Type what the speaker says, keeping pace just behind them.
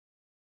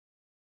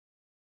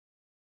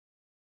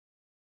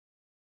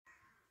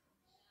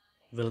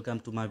Welcome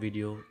to my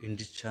video. In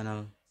this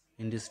channel,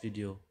 in this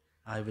video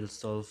I will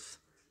solve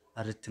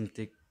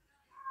arithmetic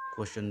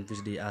question which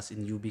they asked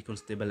in UB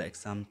Constable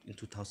exam in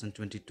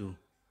 2022.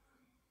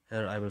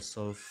 Here I will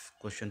solve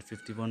question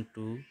 51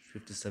 to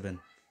 57.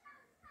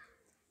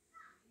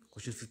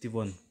 Question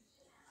 51.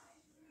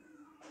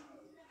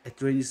 A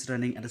train is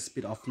running at a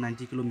speed of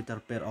 90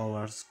 km per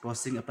hour,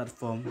 crossing a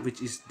platform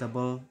which is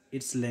double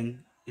its length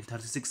in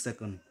 36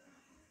 seconds.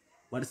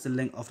 What is the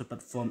length of the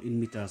platform in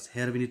meters?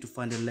 Here we need to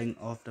find the length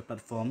of the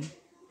platform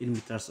in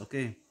meters.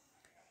 Okay,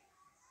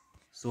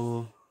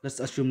 so let's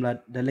assume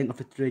that the length of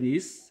the train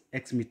is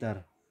x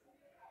meter.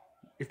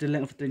 If the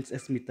length of the train is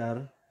x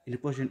meter, in the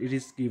question it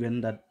is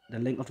given that the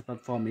length of the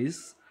platform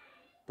is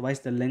twice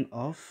the length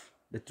of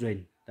the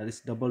train. That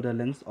is double the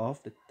length of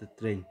the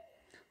train.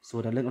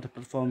 So the length of the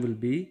platform will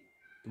be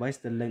twice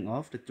the length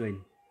of the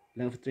train.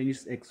 Length of the train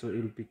is x, so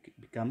it will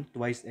become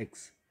twice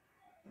x.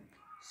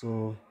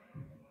 So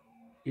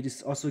it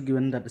is also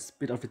given that the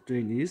speed of the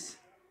train is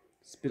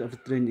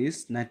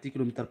 90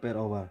 km per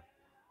hour,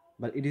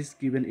 but it is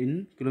given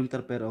in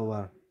kilometer per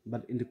hour.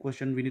 But in the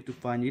question we need to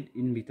find it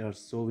in meters,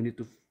 so we need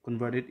to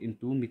convert it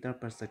into meter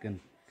per second.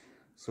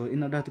 So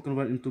in order to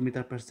convert into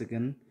meter per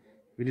second,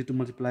 we need to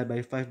multiply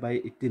by 5 by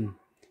 18.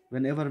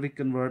 Whenever we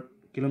convert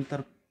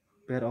kilometer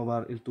per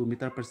hour into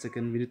meter per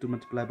second, we need to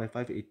multiply by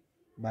 5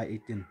 by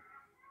 18.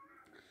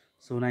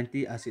 So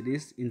 90 as it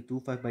is into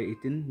 5 by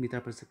 18 meter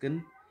per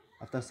second.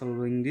 After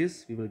solving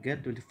this, we will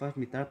get 25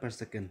 meter per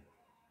second.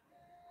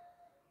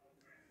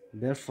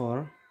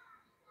 Therefore,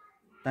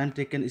 time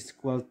taken is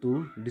equal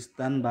to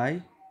distance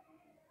by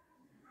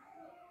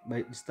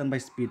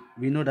speed.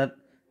 We know that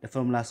the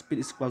formula speed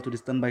is equal to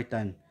distance by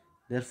time.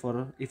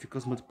 Therefore, if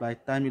equals multiply,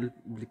 time will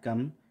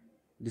become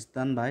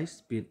distance by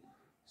speed.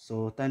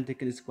 So time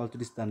taken is equal to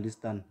distance.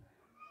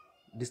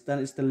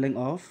 Distance is the length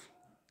of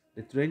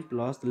the train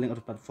plus the length of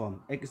the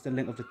platform. X is the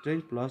length of the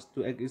train plus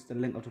 2x is the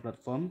length of the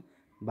platform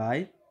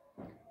by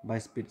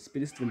speed.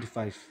 Speed is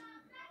 25,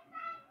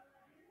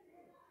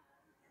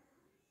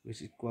 which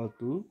is equal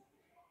to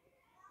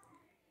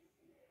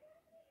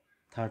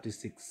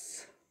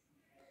 36.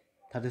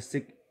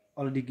 36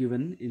 already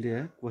given in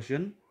the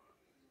question.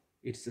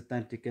 It's the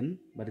time taken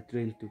by the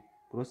train to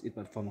cross its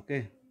platform.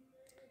 Okay,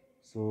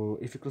 so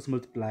if you cross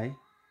multiply,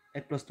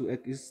 x plus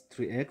 2x is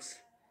 3x,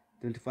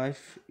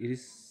 25 it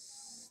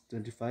is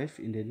 25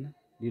 in the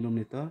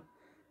denominator,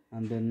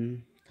 and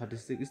then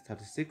 36 is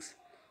 36.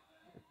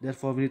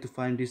 Therefore we need to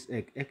find this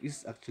x. X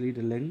is actually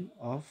the length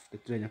of the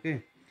train.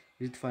 Okay,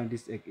 we need to find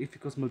this x. If you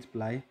cross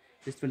multiply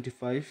this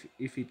 25,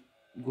 if it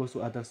goes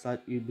to other side,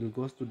 it will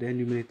go to the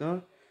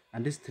numerator,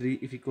 and this 3,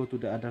 if you go to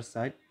the other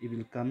side, it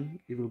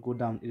will go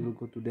down, it will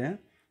go to the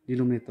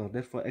denominator.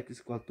 Therefore x is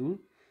equal to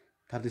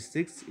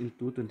 36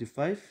 into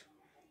 25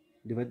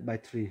 divided by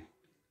 3.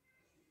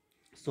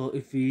 So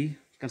if we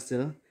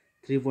cancel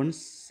 3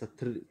 ones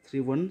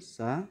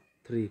are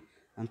 3,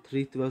 and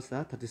 3 12s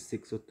are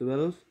 36.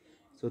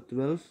 So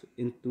 12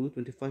 into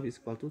 25 is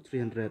equal to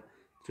 300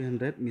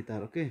 meter.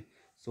 Okay,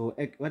 so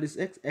x, what is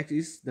x? X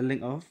is the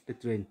length of the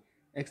train.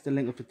 X the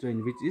length of the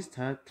train, which is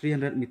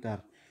 300 meter.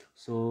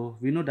 So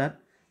we know that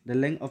the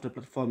length of the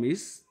platform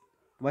is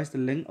twice the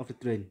length of the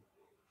train.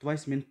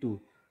 Twice means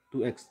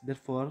 2x.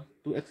 Therefore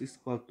 2x is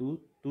equal to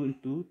 2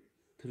 into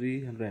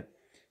 300,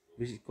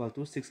 which is equal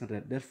to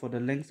 600. Therefore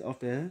the length of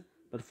the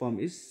platform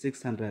is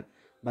 600.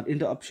 But in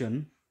the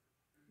option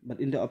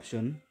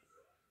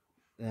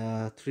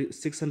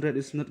 600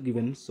 is not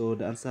given, so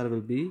the answer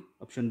will be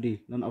option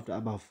D, none of the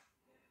above.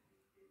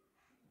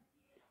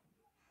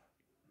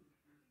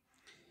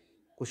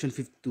 Question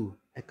 52.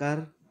 A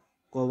car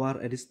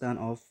covers a distance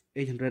of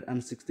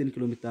 816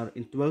 km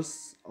in 12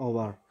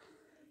 hours.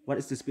 What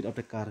is the speed of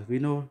the car? We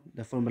know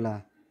the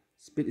formula.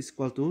 Speed is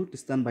equal to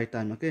distance by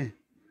time. Okay,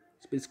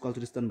 speed is equal to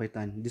distance by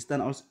time.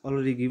 Distance also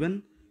already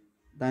given,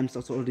 time is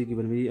also already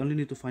given. We only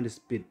need to find the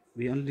speed.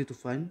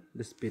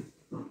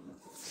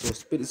 So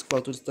speed is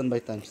equal to distance by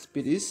time.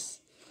 Speed is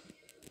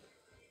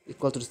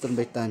equal to distance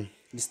by time.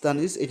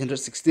 Distance is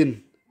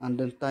 816 and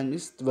then time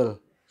is 12.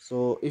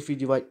 So if we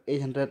divide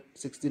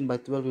 816 by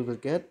 12, we will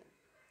get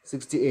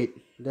 68.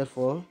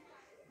 Therefore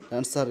the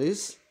answer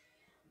is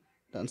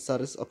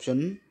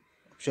option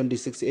D,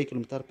 68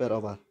 km per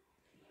hour.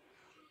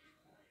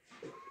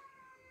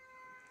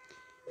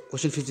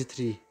 Question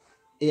 53.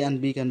 A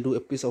and B can do a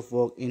piece of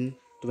work in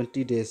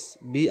 20 days.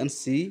 B and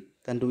C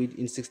can do it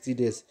in 60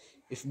 days.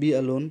 If B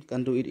alone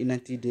can do it in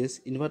 90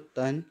 days, in what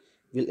time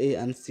will A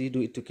and C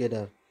do it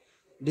together?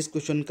 This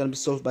question can be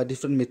solved by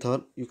different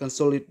method. You can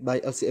solve it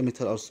by LCM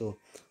method also.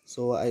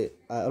 So I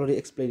already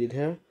explained it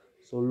here.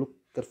 So look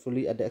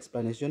carefully at the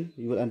explanation.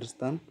 You will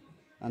understand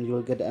and you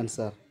will get the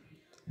answer.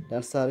 The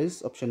answer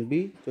is option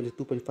B,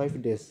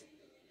 22.5 days.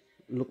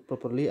 Look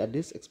properly at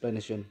this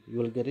explanation.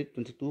 You will get it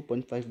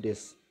 22.5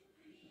 days.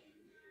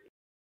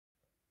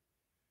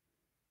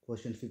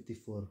 Question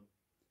 54.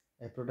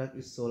 A product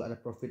is sold at a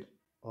profit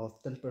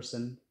of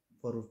 10%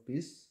 for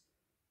rupees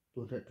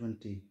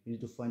 220. We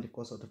need to find the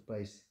cost of the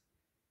price.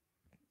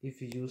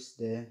 If you use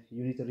the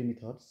unitary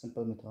method,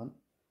 simple method,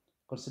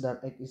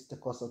 consider x is the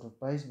cost of the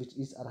price, which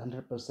is at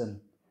 100%.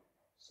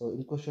 So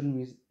in question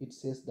it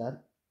says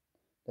that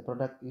the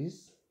product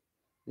is,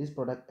 this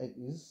product x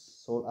is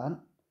sold at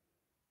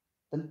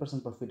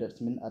 10% profit. That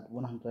means at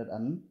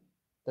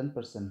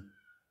 110%.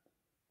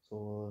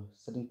 So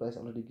selling price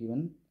already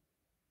given.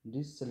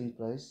 This selling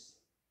price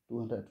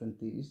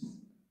 220 is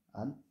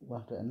at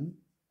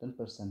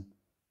 110%.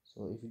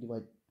 So if you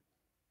divide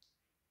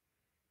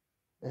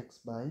x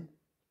by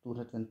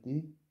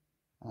 220,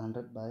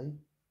 100 by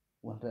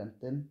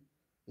 110,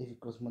 if you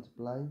cross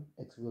multiply,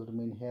 x will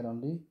remain here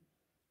only,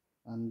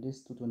 and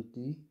this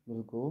 220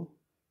 will go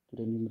to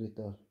the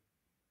numerator.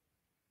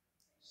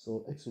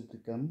 So x will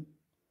become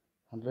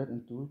 100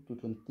 into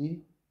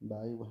 220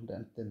 by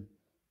 110.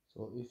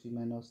 So if you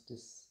minus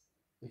this,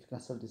 if you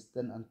cancel this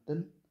 10 and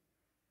 10,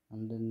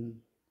 and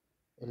then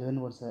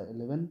 11 1 are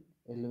 11,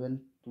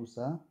 11 2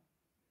 are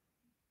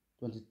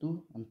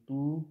 22, and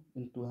 2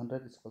 into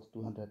 100 is equal to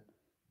 200.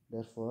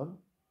 Therefore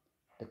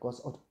the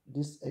cost of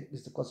this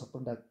is the cost of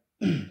product.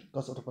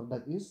 Cost of the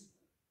product is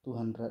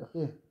 200.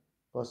 Okay,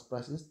 cost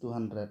price is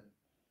 200.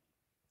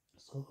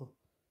 So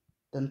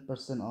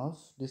 10% of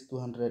this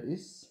 200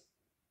 is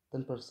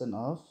 10%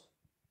 of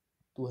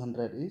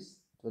 200 is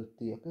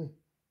 20. Okay,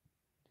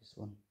 this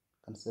one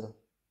cancel,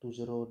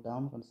 20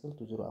 down cancel,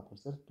 20 up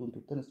cancel, 2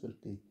 into 10 is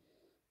 20.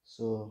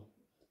 So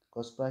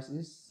cost price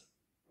is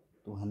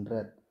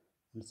 200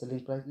 and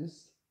selling price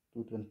is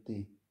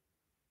 220.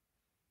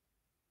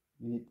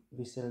 We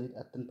sell it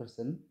at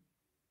 10%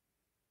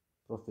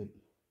 profit,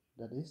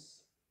 that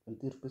is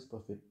 20 rupees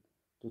profit,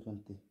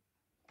 220.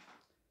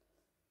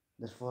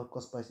 Therefore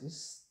cost price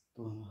is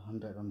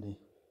 200 only.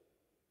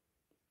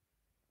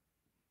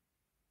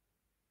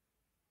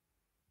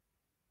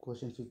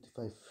 Question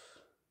 55.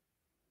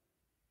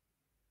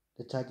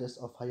 The charges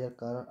of hire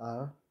car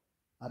are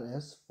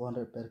Rs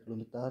 400 per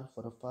kilometer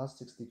for the first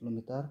 60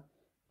 kilometer,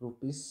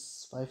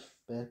 rupees 5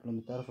 per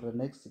kilometer for the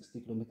next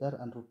 60 kilometer,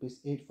 and rupees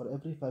 8 for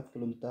every 5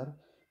 kilometer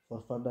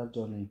for further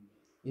journey.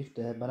 If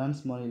the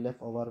balance money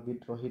left over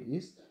with Rohit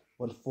is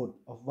 1/4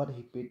 of what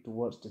he paid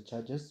towards the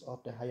charges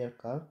of the hire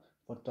car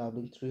for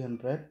traveling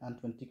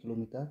 320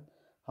 kilometers,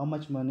 how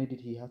much money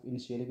did he have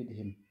initially with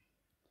him?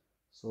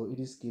 So it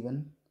is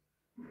given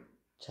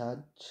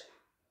charge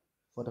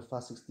for the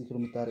first 60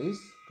 kilometer is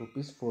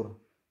rupees 4.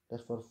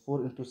 Therefore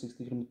 4 into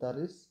 60 kilometer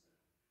is,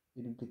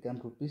 it will become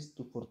rupees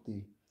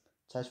 240.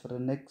 Charge for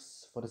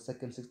the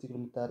second 60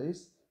 kilometer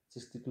is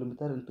 60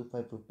 kilometer into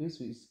 5 rupees,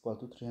 which is equal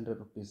to 300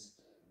 rupees.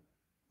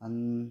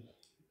 And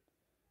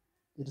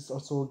it is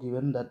also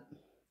given that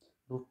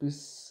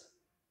rupees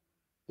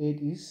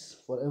 8 is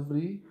for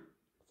every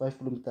 5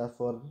 kilometer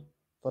for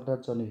further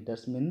journey.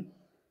 That means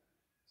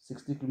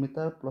 60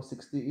 kilometer plus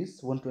 60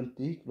 is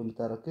 120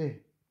 kilometer.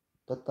 Okay,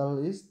 total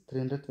is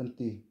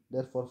 320.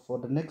 Therefore for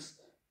the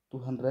next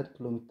 200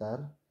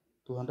 kilometer,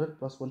 200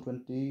 plus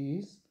 120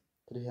 is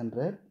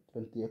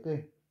 320.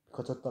 Okay,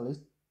 because total is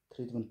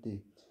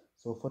 320.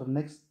 So for the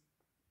next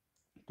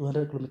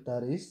 200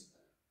 kilometer is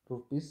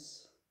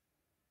rupees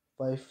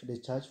 5 they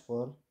charge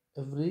for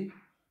every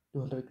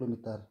 200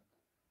 kilometer.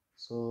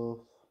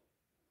 So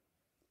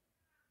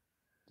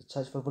the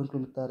charge for 1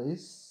 kilometer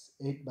is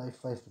 8 by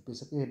 5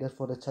 rupees. Okay,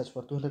 therefore the charge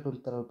for 200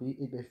 kilometer will be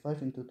 8 by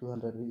 5 into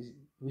 200,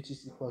 which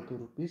is equal to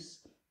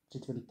rupees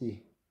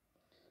 320.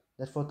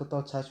 Therefore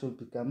total charge will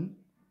become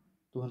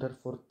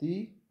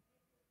 240,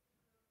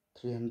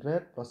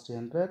 300 plus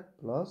 300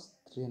 plus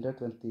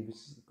 320, which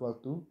is equal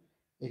to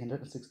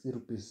 860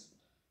 rupees.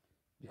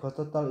 Because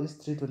total is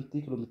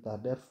 320 kilometer,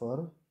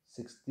 therefore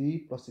 60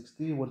 plus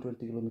 60,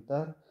 120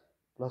 kilometer,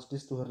 plus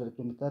this 200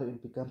 kilometer, it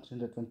will become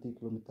 320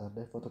 kilometer.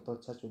 Therefore total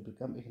charge will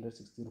become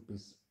 860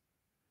 rupees.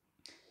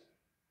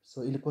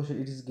 So in the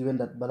question it is given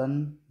that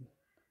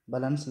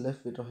balance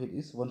left with Rohit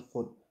is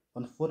 1/4.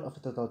 1/4 of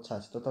the total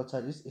charge. Total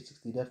charge is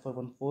 860. Therefore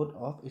 1/4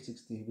 of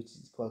 860, which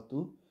is equal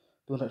to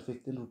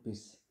 215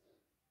 rupees.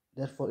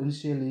 Therefore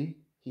initially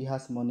he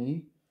has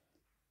money.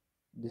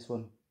 This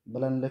one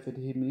balance left with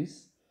him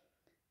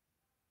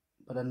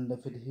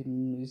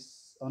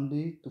is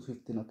only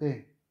 215.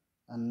 Okay,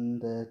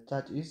 and the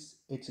charge is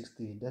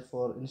 860.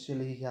 Therefore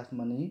initially he has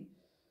money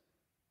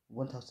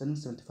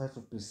 1075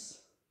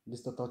 rupees.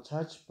 This total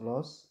charge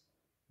plus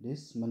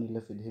this money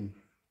left with him.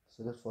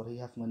 So therefore he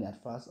have money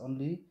at first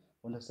only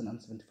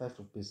 1075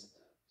 rupees.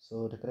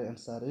 So the correct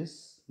answer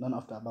is none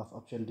of the above,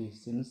 option D,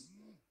 since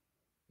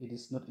it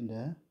is not in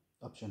the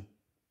option.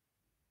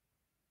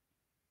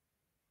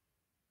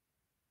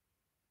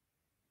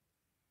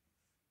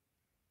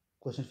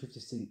 Question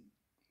 56.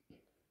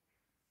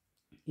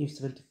 If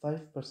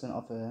 75%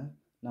 of a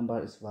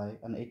number is y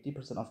and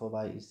 80% of a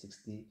y is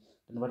 60,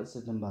 then what is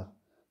the number?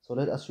 So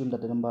let's assume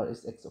that the number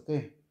is x.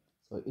 Okay,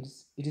 so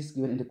it is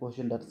given in the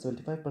question that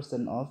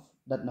 75% of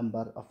that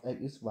number of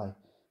x is y.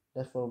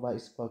 Therefore y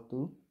is equal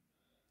to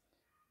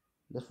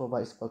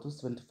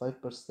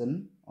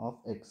 75% of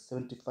x.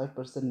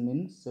 75%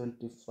 means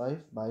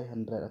 75 by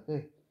 100.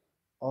 Okay,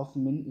 of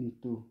mean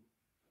into.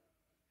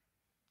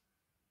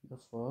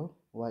 Therefore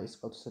y is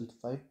equal to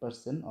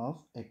 75%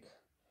 of x.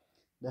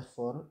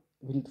 Therefore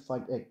we need to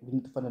find x. We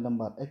need to find a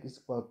number. X is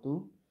equal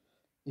to,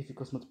 if you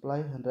cross multiply,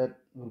 100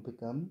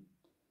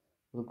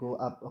 will go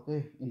up,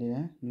 okay, in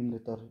the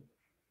numerator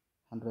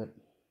 100,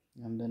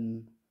 and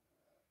then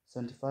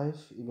 75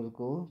 it will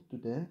go to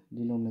the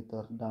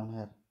denominator down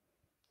here.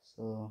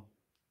 So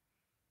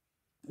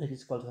x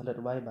is equal to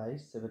 100y by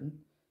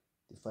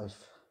 75.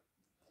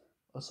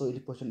 Also in the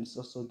question is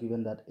also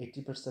given that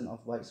 80%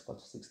 of y is equal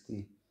to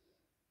 60.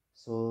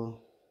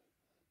 So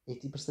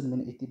 80%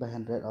 means 80 by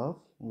 100 of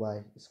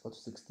y is equal to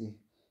 60.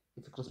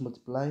 If you cross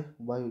multiply,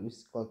 y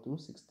is equal to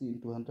 60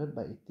 into 100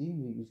 by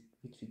 80,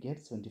 which we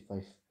get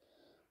 75.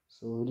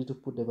 So we need to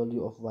put the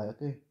value of y,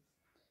 okay.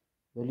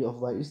 Value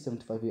of y is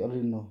 75, we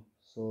already know.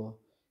 So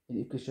in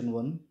equation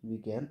 1, we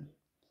get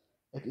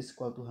x is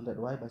equal to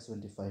 100y by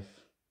 75.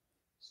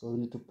 So we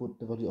need to put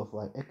the value of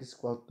y. X is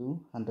equal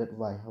to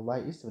 100y. Y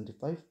is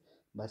 75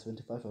 by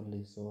 75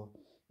 only. So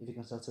if you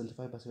cancel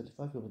 75 by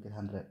 75, you will get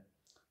 100.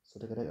 So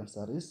the correct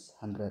answer is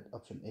 100,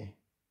 option A.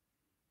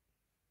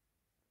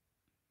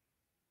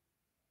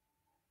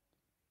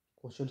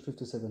 Question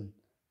 57.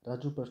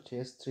 Raju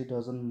purchased 3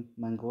 dozen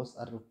mangoes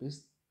at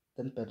rupees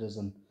 10 per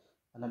dozen.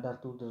 Another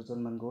 2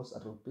 dozen mangoes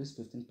at rupees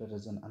 15 per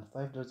dozen, and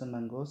 5 dozen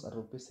mangoes at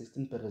rupees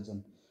 16 per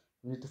dozen.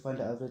 We need to find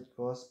the average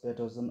cost per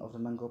dozen of the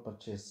mango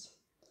purchase.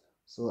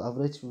 So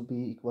average will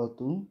be equal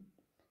to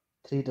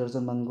 3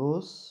 dozen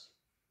mangoes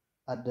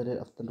at the rate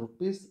of 10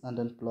 rupees, and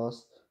then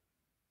plus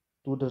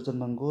 2 dozen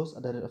mangoes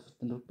at the rate of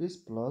 15 rupees,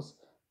 plus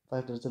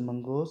 5 dozen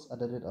mangoes at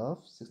the rate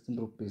of 16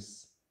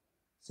 rupees.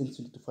 Since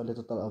we need to find the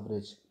total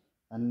average.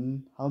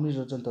 And how many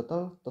dozen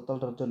total? Total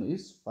dozen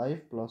is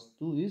 5 plus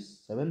 2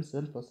 is 7,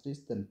 7 plus 3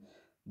 is 10.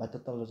 By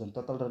total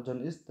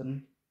dozen is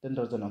 10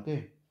 dozen,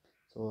 okay.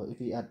 So if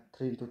we add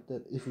 3 into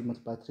 10, if we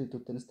multiply 3 into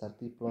 10 is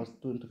 30, plus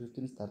 2 into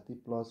 15 is 30,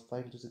 plus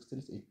 5 into 16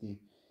 is 80.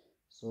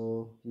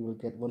 So we will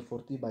get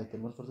 140 by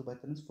 10. 140 by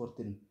 10 is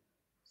 14.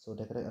 So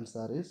the correct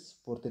answer is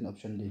 14,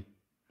 option D.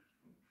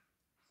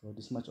 So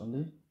this much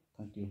only.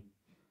 Thank you.